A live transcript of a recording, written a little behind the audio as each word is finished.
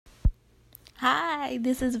Hi,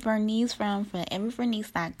 this is Bernice from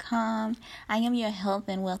foreverbernice.com. I am your health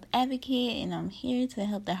and wealth advocate, and I'm here to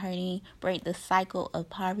help the hurting break the cycle of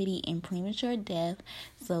poverty and premature death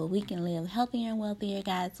so we can live healthier and wealthier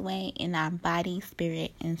God's way in our body,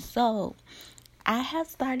 spirit, and soul. I have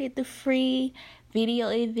started the free video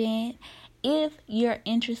event. If you're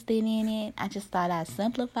interested in it, I just thought I'd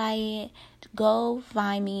simplify it. Go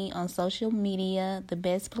find me on social media. The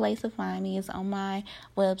best place to find me is on my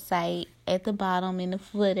website at the bottom in the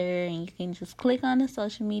footer, and you can just click on the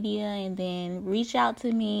social media and then reach out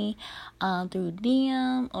to me through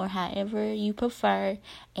DM or however you prefer,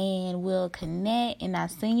 and we'll connect, and I'll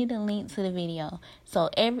send you the link to the video. So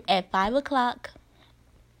at 5 o'clock,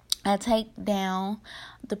 I take down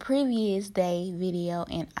the previous day video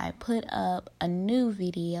and I put up a new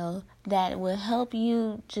video that will help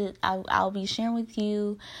you. I'll be sharing with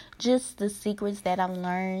you just the secrets that I've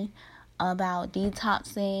learned about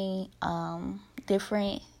detoxing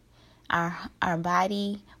different our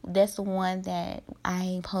body. That's the one that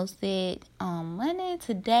I posted on Monday.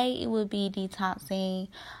 Today it will be detoxing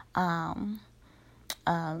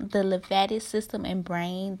the lymphatic system and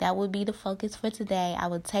brain. That would be the focus for today. I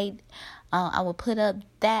will put up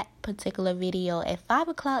that particular video at 5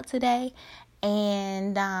 o'clock today,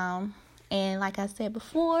 and like I said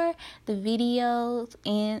before, the videos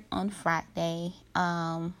end on Friday.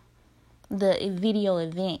 The video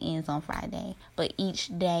event ends on Friday, but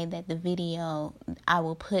each day that the video, I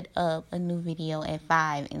will put up a new video at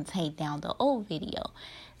 5 and take down the old video.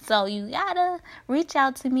 So you gotta reach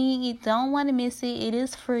out to me. You don't want to miss it. It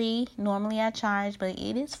is free. Normally I charge, but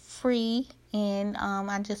it is free. And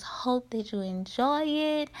I just hope that you enjoy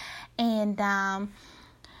it. And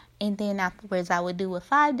then afterwards I would do a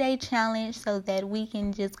 5-day challenge so that we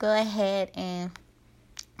can just go ahead and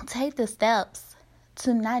take the steps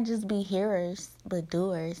to not just be hearers, but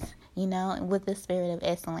doers, with the spirit of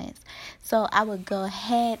excellence. So I would go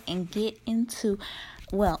ahead and get into,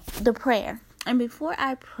 the prayer. And before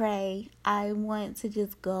I pray, I want to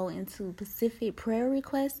just go into specific prayer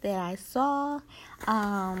requests that I saw,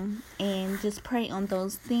 and just pray on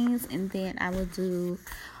those things, and then I will do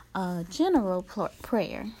a general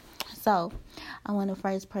prayer. So I want to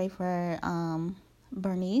first pray for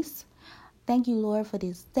Bernice. Thank you, Lord, for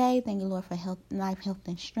this day. Thank you, Lord, for life, health,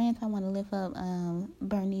 and strength. I want to lift up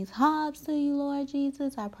Bernice Hobbs to you, Lord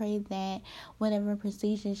Jesus. I pray that whatever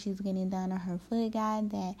procedure she's getting done on her foot, God,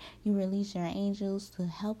 that you release your angels to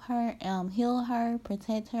help her, heal her,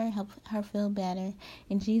 protect her, help her feel better.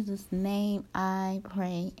 In Jesus' name, I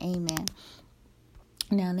pray. Amen.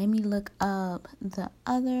 Now, let me look up the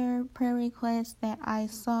other prayer requests that I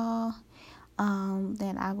saw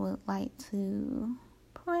that I would like to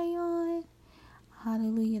pray on.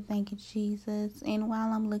 Hallelujah. Thank you, Jesus. And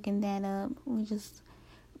while I'm looking that up,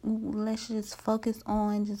 let's just focus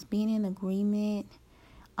on just being in agreement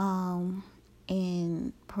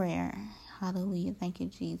in prayer. Hallelujah. Thank you,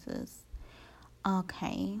 Jesus.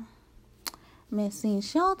 Okay. Maxine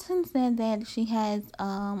Shelton said that she has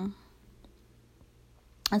a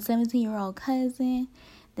 17-year-old cousin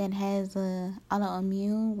that has a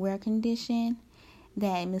autoimmune rare condition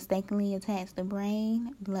that mistakenly attacks the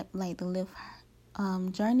brain, like the lift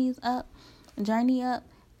journey up.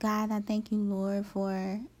 God, I thank you, Lord,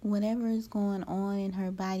 for whatever is going on in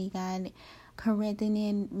her body, God, correcting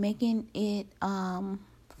it, making it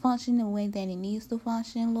function the way that it needs to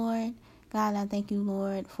function, Lord. God, I thank you,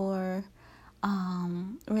 Lord, for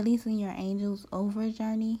releasing your angels over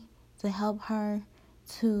Journey to help her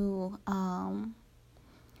to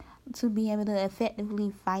be able to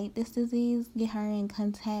effectively fight this disease, get her in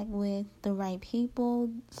contact with the right people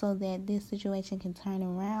so that this situation can turn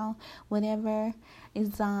around. Whatever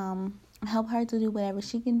is, help her to do whatever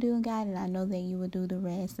she can do, God, and I know that you will do the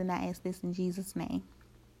rest, and I ask this in Jesus' name.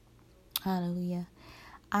 Hallelujah.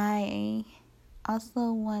 I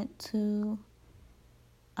also want to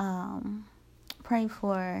pray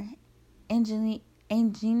for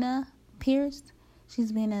Angina Pierce.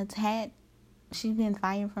 She's been attacked. She's been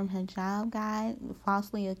fired from her job, God,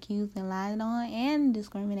 falsely accused and lied on and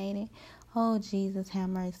discriminated. Oh, Jesus, have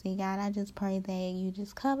mercy. God, I just pray that you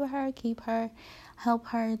just cover her, keep her, help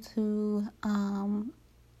her to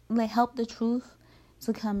help the truth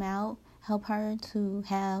to come out, help her to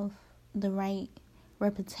have the right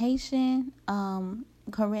reputation,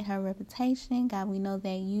 correct her reputation. God, we know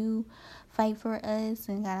that you fight for us,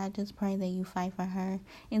 and God, I just pray that you fight for her,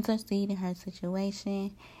 intercede in her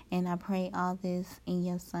situation, and I pray all this in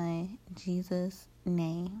your Son, Jesus'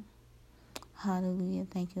 name. Hallelujah.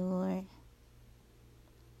 Thank you, Lord.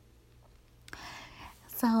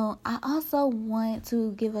 So I also want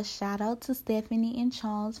to give a shout out to Stephanie and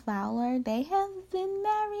Charles Fowler. They have been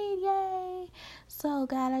married, yay! So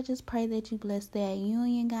God, I just pray that you bless that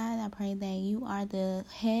union, God. I pray that you are the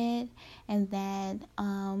head and that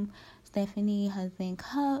Stephanie husband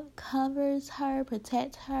covers her,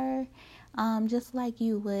 protects her, just like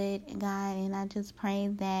you would, God. And I just pray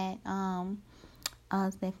that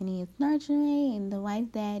Stephanie is nurturing and the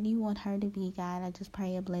wife that you want her to be, God. I just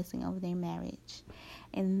pray a blessing over their marriage.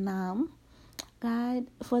 And God,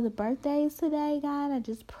 for the birthdays today, God, I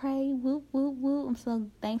just pray, whoop, whoop, whoop. I'm so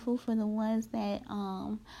thankful for the ones that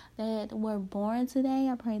were born today.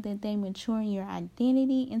 I pray that they mature in your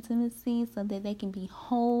identity, intimacy, so that they can be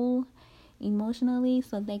whole emotionally,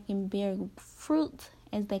 so they can bear fruit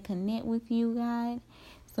as they connect with you, God,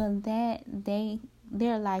 so that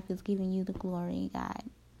their life is giving you the glory, God.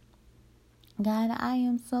 God, I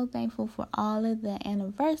am so thankful for all of the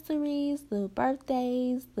anniversaries, the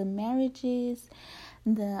birthdays, the marriages,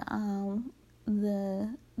 the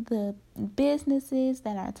businesses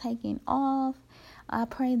that are taking off. I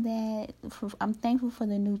pray that I'm thankful for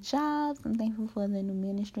the new jobs. I'm thankful for the new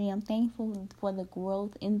ministry. I'm thankful for the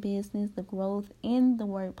growth in business, the growth in the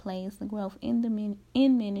workplace, the growth in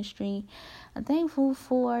in ministry. I'm thankful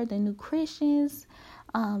for the new Christians,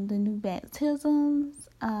 the new baptisms,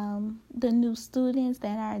 the new students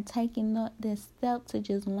that are taking this step to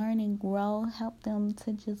just learn and grow. Help them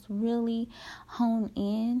to just really hone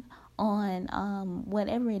in on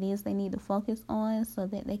whatever it is they need to focus on so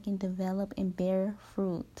that they can develop and bear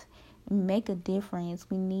fruit, make a difference.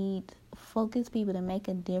 We need focused people to make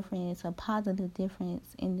a difference, a positive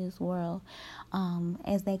difference in this world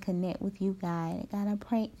as they connect with you, God. God, I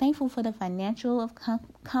pray, thankful for the financial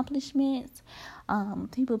accomplishments,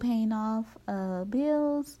 people paying off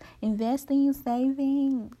bills, investing,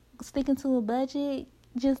 saving, sticking to a budget,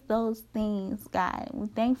 just those things, God. We're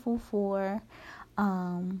thankful for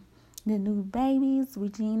the new babies.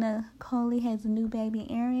 Regina Coley has a new baby,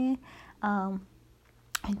 Aaron. I'm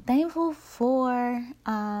thankful for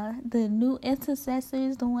the new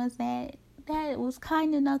intercessors, the ones that was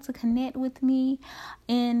kind enough to connect with me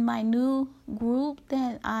in my new group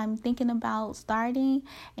that I'm thinking about starting.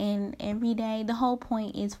 And every day, the whole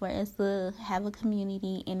point is for us to have a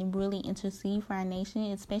community and really intercede for our nation,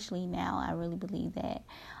 especially now. I really believe that.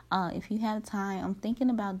 If you have time, I'm thinking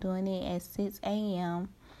about doing it at 6 a.m.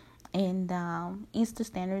 and Eastern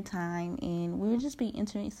Standard Time, and we'll just be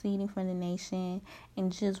interceding for the nation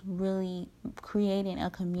and just really creating a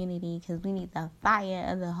community, because we need the fire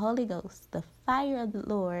of the Holy Ghost, the fire of the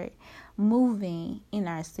Lord moving in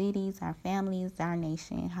our cities, our families, our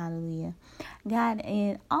nation. Hallelujah, God.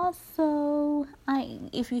 And also,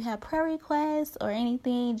 if you have prayer requests or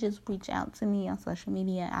anything, just reach out to me on social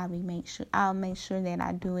media. I'll make sure that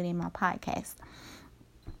I do it in my podcast.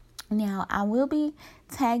 Now, I will be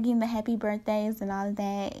tagging the happy birthdays and all of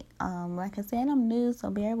that. Like I said, I'm new, so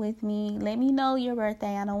bear with me. Let me know your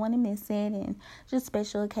birthday. I don't want to miss it. And just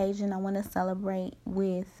special occasion, I want to celebrate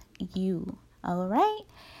with you. All right?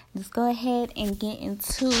 Let's go ahead and get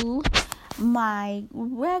into my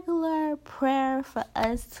regular prayer for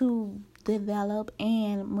us to develop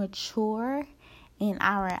and mature in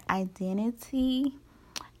our identity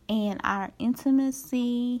and our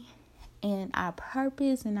intimacy and our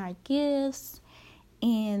purpose and our gifts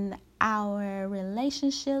and our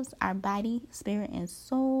relationships, our body, spirit, and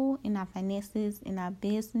soul, in our finances, in our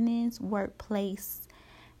business, workplace,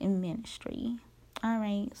 and ministry. All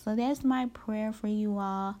right, so that's my prayer for you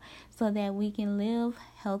all, so that we can live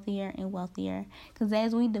healthier and wealthier. Because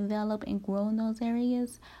as we develop and grow in those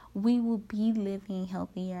areas, we will be living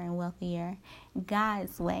healthier and wealthier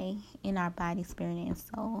God's way in our body, spirit, and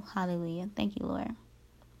soul. Hallelujah. Thank you, Lord.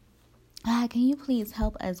 God, can you please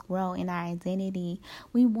help us grow in our identity?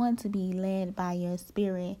 We want to be led by your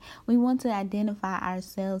spirit. We want to identify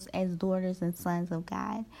ourselves as daughters and sons of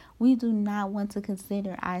God. We do not want to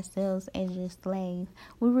consider ourselves as your slave.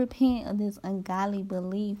 We repent of this ungodly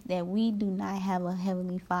belief that we do not have a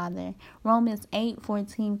heavenly Father. Romans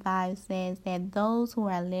 8:14-5 says that those who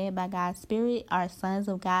are led by God's Spirit are sons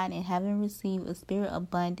of God and haven't received a spirit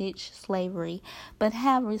of bondage, slavery, but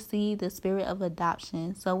have received the spirit of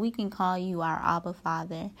adoption, so we can call you our Abba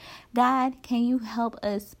Father. God, can you help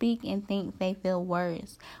us speak and think faith-filled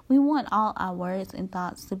words? We want all our words and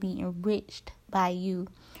thoughts to be enriched by you.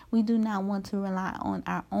 We do not want to rely on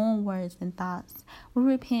our own words and thoughts. We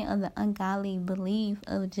repent of the ungodly belief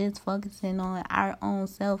of just focusing on our own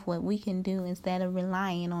self, what we can do, instead of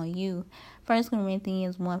relying on you. 1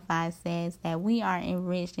 Corinthians 1:5 says that we are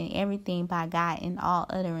enriched in everything by God in all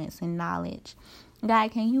utterance and knowledge.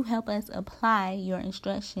 God, can you help us apply your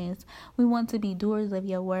instructions? We want to be doers of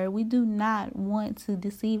your word. We do not want to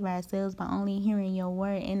deceive ourselves by only hearing your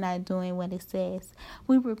word and not doing what it says.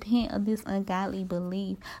 We repent of this ungodly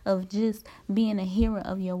belief of just being a hearer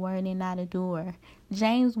of your word and not a doer.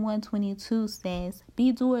 James 1:22 says,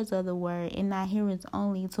 be doers of the word and not hearers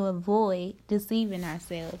only, to avoid deceiving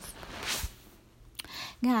ourselves.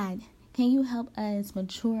 God, can you help us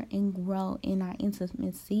mature and grow in our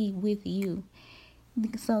intimacy with you?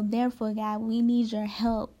 So therefore, God, we need your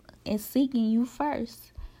help in seeking you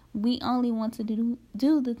first. We only want to do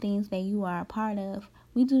the things that you are a part of.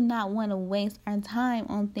 We do not want to waste our time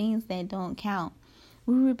on things that don't count.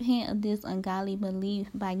 We repent of this ungodly belief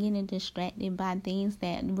by getting distracted by things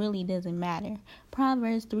that really doesn't matter.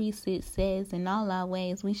 Proverbs 3:6 says, in all our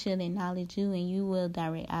ways we should acknowledge you and you will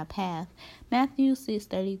direct our path. Matthew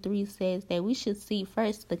 6:33 says that we should seek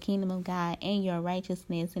first the kingdom of God and your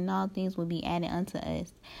righteousness, and all things will be added unto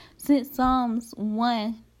us. Since Psalms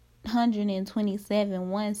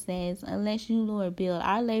 127:1 says, unless you, Lord, build,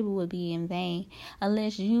 our labor will be in vain.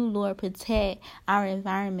 Unless you, Lord, protect our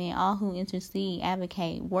environment, all who intercede,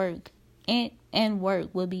 advocate, work, and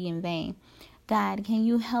work will be in vain. God, can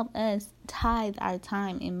you help us tithe our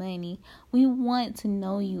time and money? We want to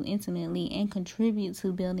know you intimately and contribute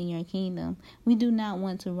to building your kingdom. We do not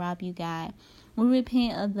want to rob you, God. We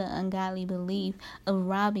repent of the ungodly belief of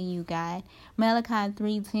robbing you, God. Malachi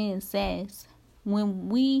 3:10 says, when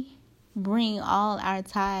we bring all our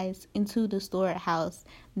tithes into the storehouse,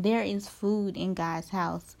 there is food in God's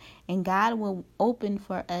house, and God will open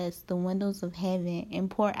for us the windows of heaven and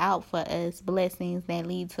pour out for us blessings that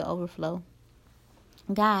lead to overflow.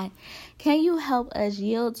 God, can you help us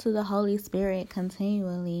yield to the Holy Spirit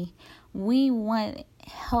continually? We want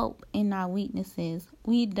help in our weaknesses.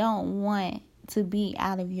 We don't want to be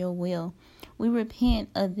out of your will. We repent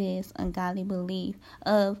of this ungodly belief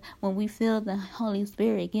of when we feel the Holy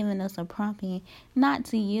Spirit giving us a prompting not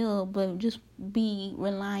to yield, but just be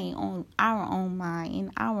relying on our own mind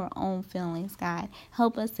and our own feelings. God,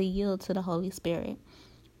 help us to yield to the Holy Spirit.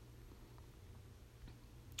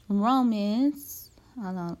 Romans,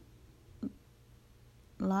 hold on,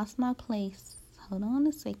 lost my place. Hold on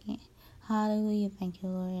a second. Hallelujah, thank you,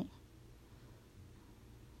 Lord.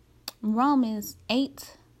 Romans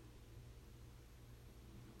 8.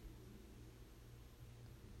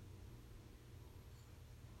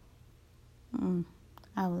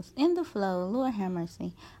 I was in the flow. Lord have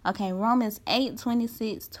mercy. Okay, Romans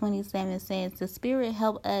 8:26-27 says, the Spirit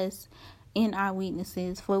help us in our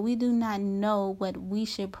weaknesses, for we do not know what we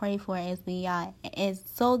should pray for as we ought. As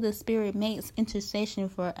so the Spirit makes intercession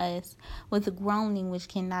for us with a groaning which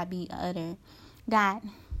cannot be uttered. God,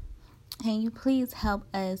 can you please help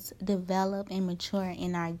us develop and mature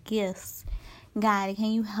in our gifts? God,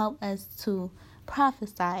 can you help us to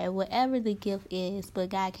prophesy, or whatever the gift is, but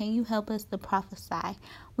God, can you help us to prophesy?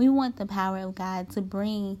 We want the power of God to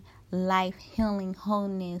bring life, healing,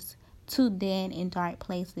 wholeness to dead and dark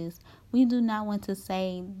places. We do not want to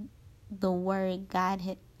say the word God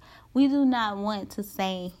had. We do not want to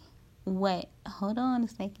say what. Hold on a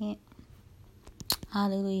second.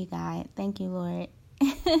 Hallelujah, God. Thank you, Lord.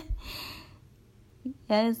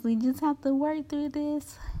 Yes, we just have to work through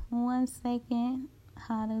this. 1 second.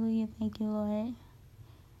 Hallelujah. Thank you, Lord.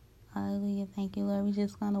 Hallelujah. Thank you, Lord. We're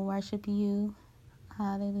just going to worship you.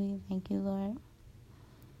 Hallelujah. Thank you, Lord.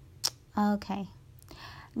 Okay.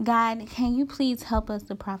 God, can you please help us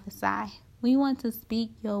to prophesy? We want to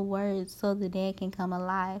speak your words so the dead can come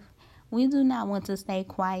alive. We do not want to stay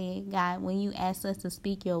quiet, God, when you ask us to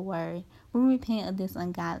speak your word. We repent of this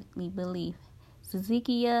ungodly belief.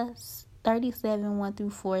 Ezekiel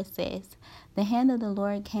 37:1-4 says, the hand of the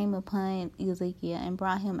Lord came upon Ezekiel and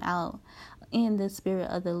brought him out in the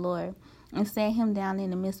spirit of the Lord and set him down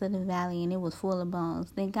in the midst of the valley, and it was full of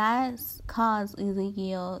bones. Then God caused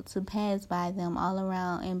Ezekiel to pass by them all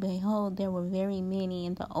around, and behold, there were very many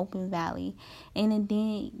in the open valley, and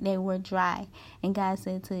indeed they were dry. And God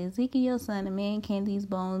said to Ezekiel, son of man, can these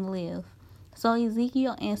bones live? So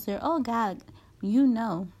Ezekiel answered, oh God, you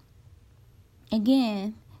know.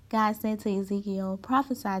 Again, God said to Ezekiel,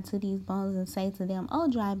 prophesy to these bones and say to them, O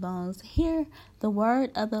dry bones, hear the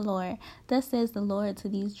word of the Lord. Thus says the Lord to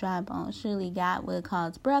these dry bones, surely God will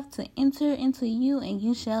cause breath to enter into you, and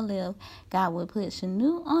you shall live. God will put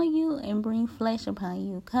sinew on you and bring flesh upon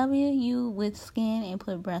you, cover you with skin and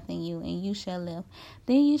put breath in you, and you shall live.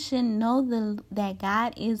 Then you should know that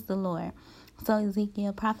God is the Lord. So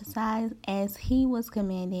Ezekiel prophesied as he was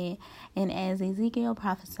commanded, and as Ezekiel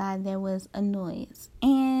prophesied, there was a noise,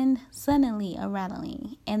 and suddenly a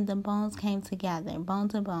rattling, and the bones came together, bone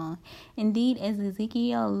to bone. Indeed, as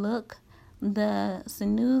Ezekiel looked, The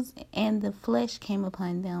sinews and the flesh came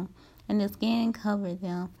upon them, and the skin covered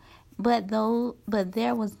them, but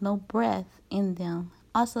there was no breath in them.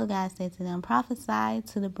 Also God said to them, prophesy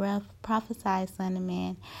to the breath, prophesy, son of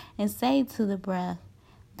man, and say to the breath,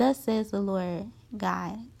 thus says the Lord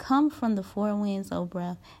God, come from the four winds, O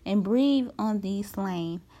breath, and breathe on these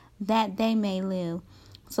slain, that they may live.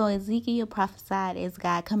 So Ezekiel prophesied as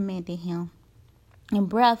God commanded him. And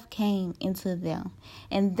breath came into them,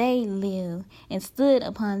 and they lived and stood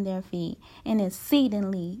upon their feet, an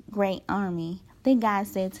exceedingly great army. Then God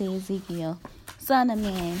said to Ezekiel, son of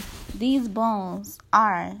man, these bones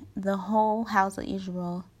are the whole house of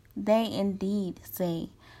Israel. They indeed say,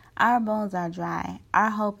 our bones are dry,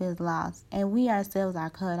 our hope is lost, and we ourselves are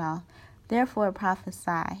cut off. Therefore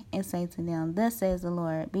prophesy and say to them, thus says the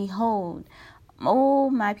Lord, behold, O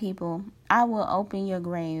my people, I will open your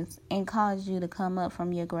graves and cause you to come up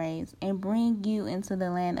from your graves and bring you into the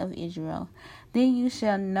land of Israel. Then you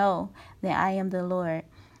shall know that I am the Lord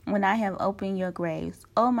when I have opened your graves,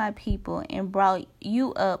 O my people, and brought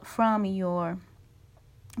you up from your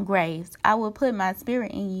graves. I will put my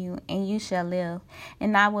spirit in you, and you shall live,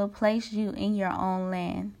 and I will place you in your own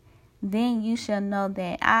land. Then you shall know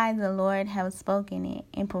that I, the Lord, have spoken it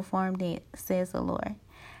and performed it, says the Lord.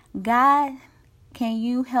 God, can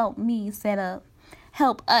you help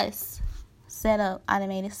us set up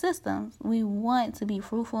automated systems? We want to be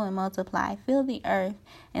fruitful and multiply, fill the earth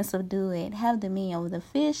and subdue it, have dominion over the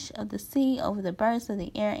fish of the sea, over the birds of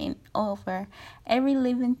the air, and over every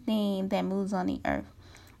living thing that moves on the earth.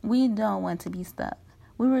 We don't want to be stuck.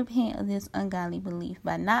 We repent of this ungodly belief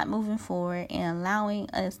by not moving forward and allowing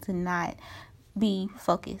us to not be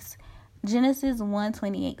focused. Genesis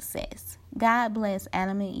 1:28 says, God blessed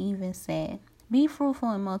Adam and Eve and said, be fruitful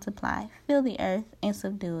and multiply, fill the earth and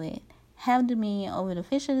subdue it. Have dominion over the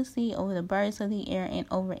fish of the sea, over the birds of the air, and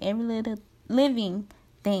over every little living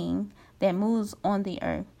thing that moves on the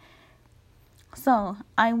earth. So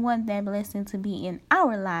I want that blessing to be in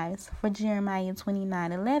our lives. For Jeremiah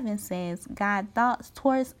 29:11 says, God's thoughts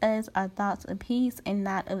towards us are thoughts of peace and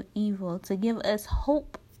not of evil, to give us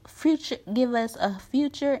give us a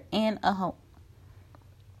future and a hope.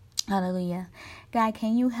 Hallelujah. God,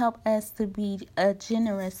 can you help us to be a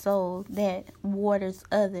generous soul that waters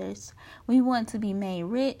others? We want to be made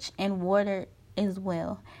rich and watered as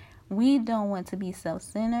well. We don't want to be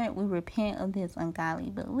self-centered. We repent of this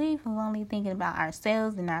ungodly belief of only thinking about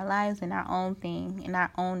ourselves and our lives and our own thing and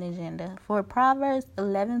our own agenda. For Proverbs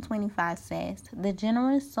 11:25 says, the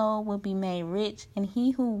generous soul will be made rich, and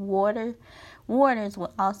he who waters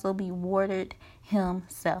will also be watered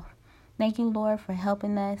himself. Thank you, Lord, for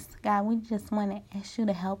helping us. God, we just want to ask you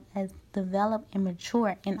to help us develop and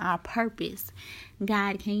mature in our purpose.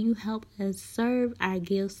 God, can you help us serve our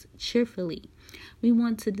gifts cheerfully? We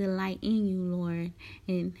want to delight in you, Lord,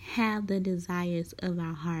 and have the desires of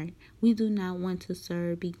our heart. We do not want to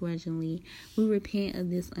serve begrudgingly. We repent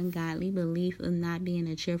of this ungodly belief of not being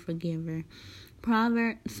a cheerful giver.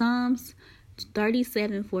 Psalms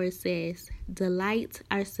 37:4 says, delight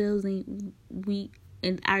ourselves in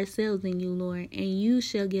you, Lord, and you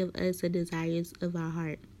shall give us the desires of our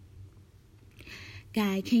heart.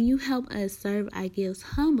 God, can you help us serve our gifts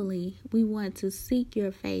humbly? We want to seek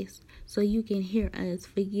your face so you can hear us,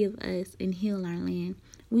 forgive us, and heal our land.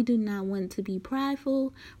 We do not want to be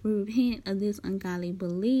prideful. We repent of this ungodly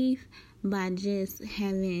belief by just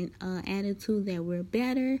having an attitude that we're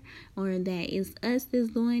better, or that it's us that's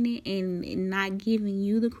doing it and not giving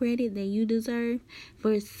you the credit that you deserve.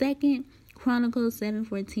 For a second, Chronicles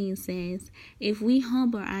 7:14 says, if we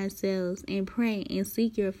humble ourselves and pray and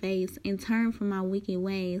seek your face and turn from our wicked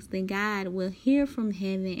ways, then God will hear from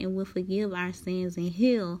heaven and will forgive our sins and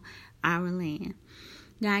heal our land.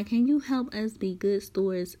 God, can you help us be good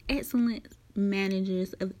stewards, excellent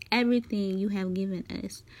managers of everything you have given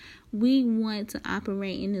us? We want to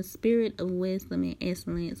operate in the spirit of wisdom and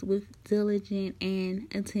excellence with diligence and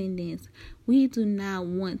attendance. We do not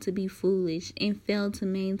want to be foolish and fail to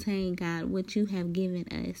maintain, God, what you have given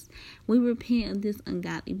us. We repent of this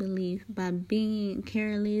ungodly belief by being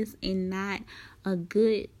careless and not a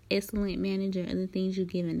good, excellent manager of the things you've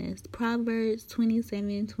given us. Proverbs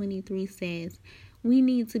 27:23 says, we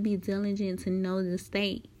need to be diligent to know the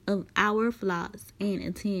state of our flocks and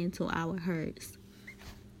attend to our herds.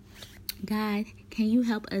 God, can you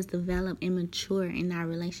help us develop and mature in our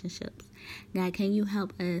relationships? God, can you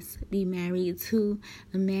help us be married to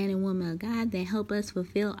a man and woman of God that help us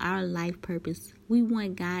fulfill our life purpose? We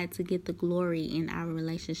want God to get the glory in our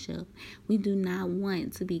relationship. We do not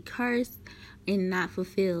want to be cursed and not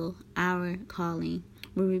fulfill our calling.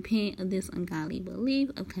 We repent of this ungodly belief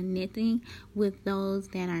of connecting with those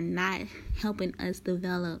that are not helping us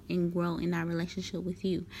develop and grow in our relationship with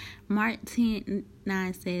you. Mark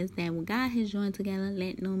 10:9 says that what God has joined together,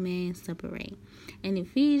 let no man separate. And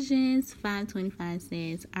Ephesians 5:25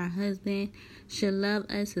 says, our husband should love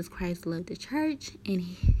us as Christ loved the church, and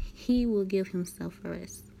he will give himself for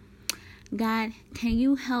us. God, can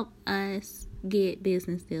you help us get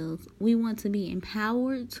business deals? We want to be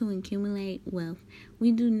empowered to accumulate wealth.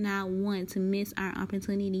 We do not want to miss our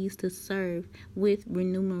opportunities to serve with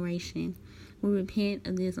remuneration. We repent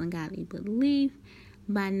of this ungodly belief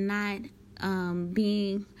by not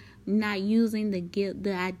using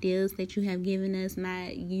the ideas that you have given us,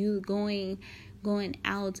 not you going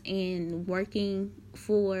out and working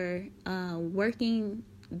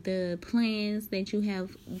the plans that you have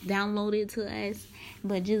downloaded to us,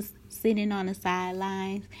 but just sitting on the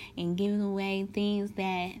sidelines and giving away things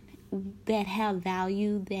that have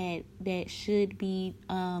value, that should be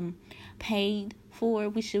paid for.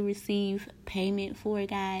 We should receive payment for,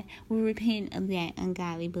 God. We repent of that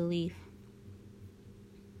ungodly belief.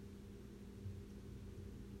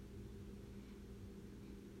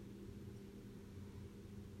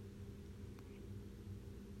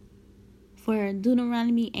 For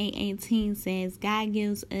Deuteronomy 8:18 says, God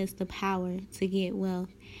gives us the power to get wealth.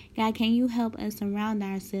 God, can you help us surround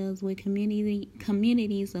ourselves with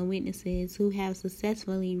communities of witnesses who have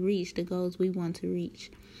successfully reached the goals we want to reach?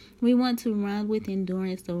 We want to run with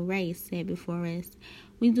endurance the race set before us.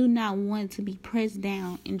 We do not want to be pressed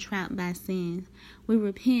down and trapped by sin. We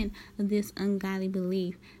repent of this ungodly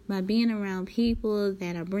belief by being around people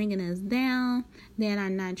that are bringing us down, that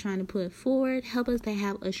are not trying to put forward. Help us to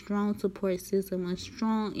have a strong support system, a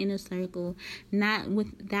strong inner circle, not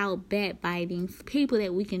without backbiting, people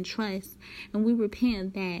that we can trust. And we repent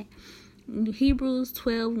of that. Hebrews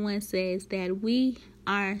 12:1 says that we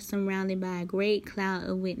are surrounded by a great cloud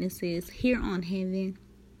of witnesses here on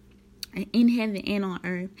in heaven and on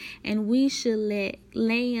earth, and we should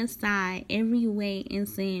lay aside every weight and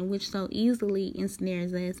sin which so easily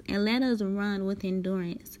ensnares us, and let us run with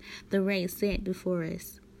endurance the race set before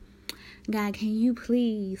us. God, can you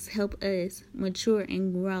please help us mature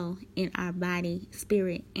and grow in our body,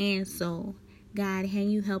 spirit, and soul? God, can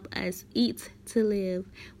you help us eat to live?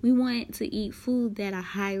 We want to eat food that are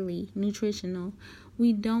highly nutritional.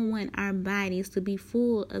 We don't want our bodies to be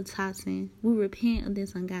full of toxins. We repent of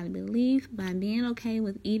this ungodly belief by being okay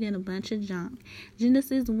with eating a bunch of junk.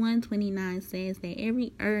 Genesis 1:29 says that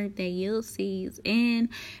every herb that yields seeds and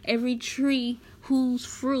every tree whose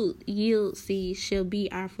fruit yields seeds shall be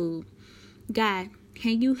our food. God,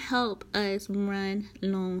 can you help us run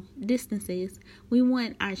long distances? We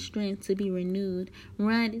want our strength to be renewed,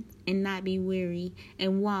 run and not be weary,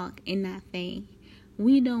 and walk and not faint.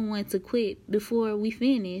 We don't want to quit before we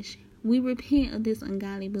finish. We repent of this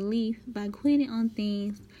ungodly belief by quitting on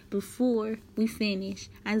things before we finish.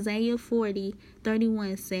 Isaiah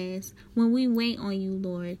 40:31 says, when we wait on you,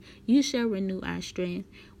 Lord, you shall renew our strength.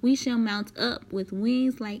 We shall mount up with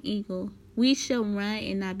wings like eagle. We shall run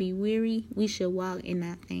and not be weary. We shall walk and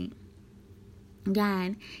not faint.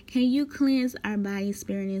 God, can you cleanse our body,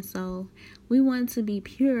 spirit, and soul? We want to be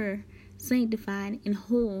pure, sanctified, and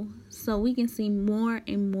whole so we can see more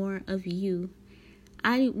and more of you.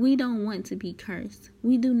 We don't want to be cursed.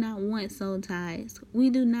 We do not want soul ties. We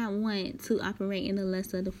do not want to operate in the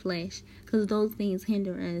lust of the flesh, because those things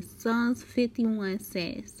hinder us. Psalms 51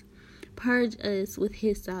 says, purge us with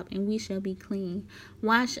hyssop and we shall be clean.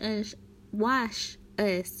 Wash us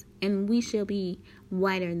and we shall be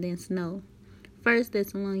whiter than snow. 1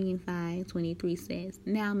 Thessalonians 5:23 says,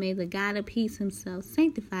 now may the God of peace himself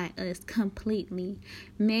sanctify us completely.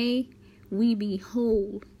 May we be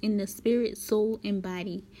whole in the spirit, soul, and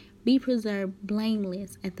body, be preserved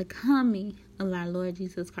blameless at the coming of our Lord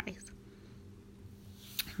Jesus Christ.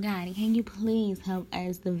 God, can you please help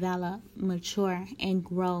us develop, mature, and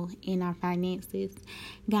grow in our finances?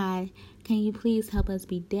 God, can you please help us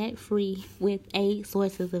be debt-free with 8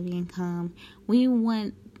 sources of income? We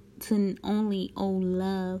want to only owe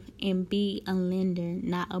love and be a lender,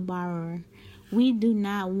 not a borrower. We do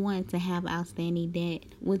not want to have outstanding debt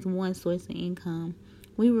with 1 source of income.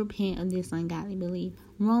 We repent of this ungodly belief.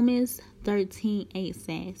 Romans 13:8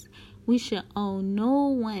 says, we should owe no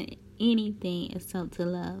one anything except to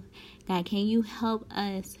love. God, can you help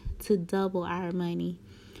us to double our money?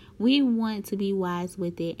 We want to be wise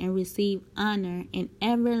with it and receive honor and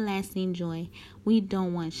everlasting joy. We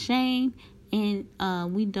don't want shame and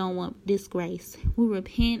we don't want disgrace. We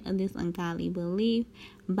repent of this ungodly belief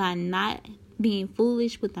by not being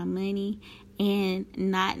foolish with our money and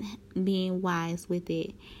not being wise with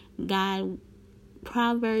it. God,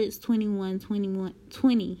 Proverbs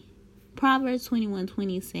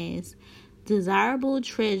 21:20 says, desirable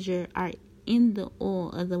treasure are in the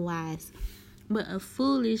oil of the wise, but a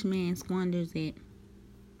foolish man squanders it.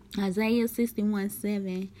 Isaiah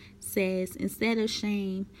 61:7 says, instead of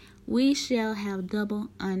shame, we shall have double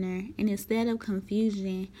honor, and instead of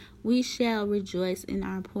confusion, we shall rejoice in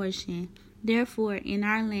our portion. Therefore, in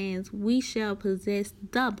our lands, we shall possess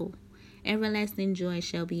double. Everlasting joy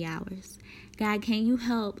shall be ours. God, can you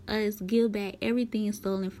help us give back everything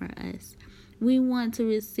stolen from us? We want to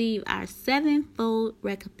receive our sevenfold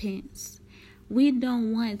recompense. We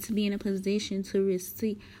don't want to be in a position to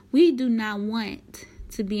receive. We do not want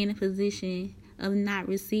to be in a position of not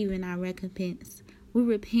receiving our recompense. We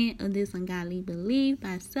repent of this ungodly belief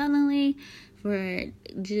by settling for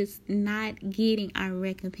just not getting our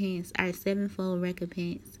recompense, our sevenfold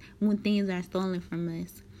recompense, when things are stolen from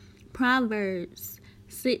us. Proverbs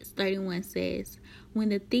 6:31 says, when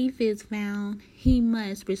the thief is found, he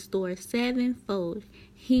must restore sevenfold.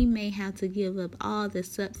 He may have to give up all the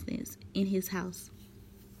substance in his house.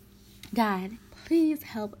 God, please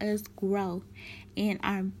help us grow in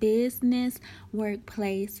our business,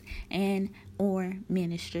 workplace, and or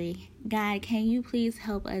ministry. God, can you please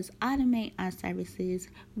help us automate our services?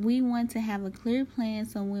 We want to have a clear plan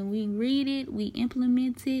so when we read it, we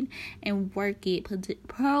implement it and work it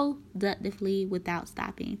productively without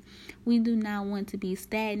stopping. We do not want to be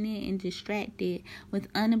stagnant and distracted with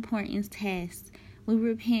unimportant tasks. We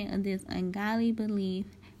repent of this ungodly belief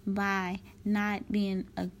by not being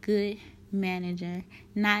a good manager,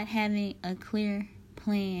 not having a clear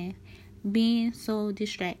plan, being so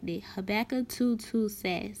distracted. Habakkuk 2:2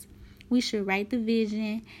 says, we should write the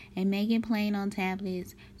vision and make it plain on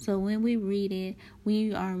tablets so when we read it,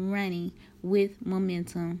 we are running with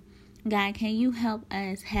momentum. God, can you help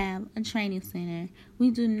us have a training center? We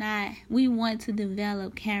want to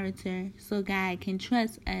develop character so God can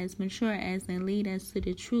trust us, mature us, and lead us to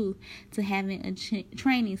the truth, to having a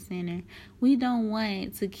training center. We don't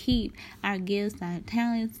want to keep our gifts, our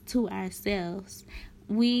talents to ourselves.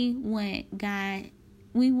 We want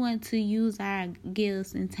to use our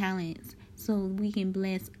gifts and talents so we can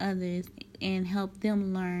bless others and help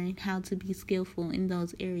them learn how to be skillful in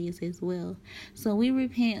those areas as well. So we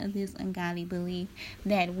repent of this ungodly belief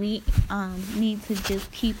that we need to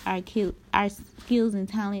just keep our skills and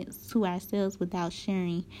talents to ourselves without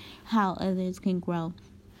sharing how others can grow.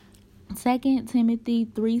 2 Timothy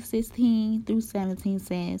 3:16 through 17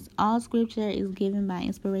 says, all scripture is given by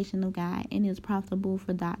inspiration of God and is profitable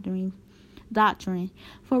for doctrine,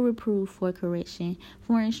 for reproof, for correction,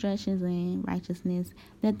 for instructions in righteousness,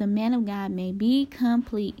 that the man of God may be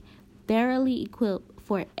complete, thoroughly equipped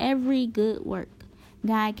for every good work.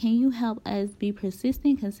 God, can you help us be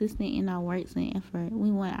persistent, consistent in our works and effort? We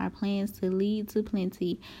want our plans to lead to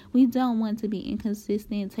plenty. We don't want to be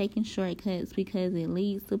inconsistent, taking shortcuts because it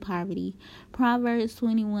leads to poverty. Proverbs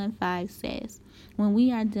 21:5 says, when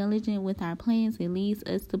we are diligent with our plans, it leads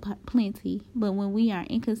us to plenty. But when we are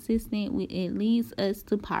inconsistent, it leads us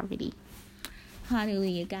to poverty.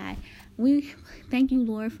 Hallelujah, God. We thank you,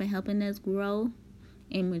 Lord, for helping us grow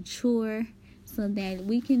and mature so that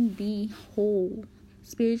we can be whole.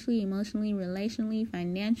 Spiritually, emotionally, relationally,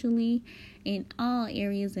 financially, in all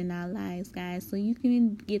areas in our lives, guys. So you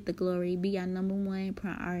can get the glory, be our number one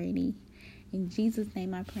priority. In Jesus'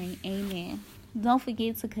 name I pray, amen. Don't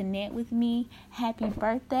forget to connect with me. Happy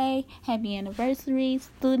birthday, happy anniversary,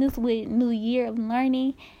 students with new year of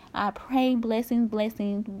learning. I pray blessings,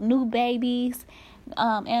 new babies,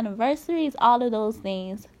 anniversaries, all of those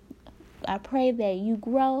things. I pray that you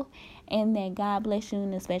grow and that God bless you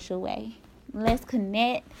in a special way. Let's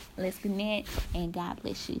connect, and God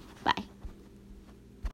bless you. Bye.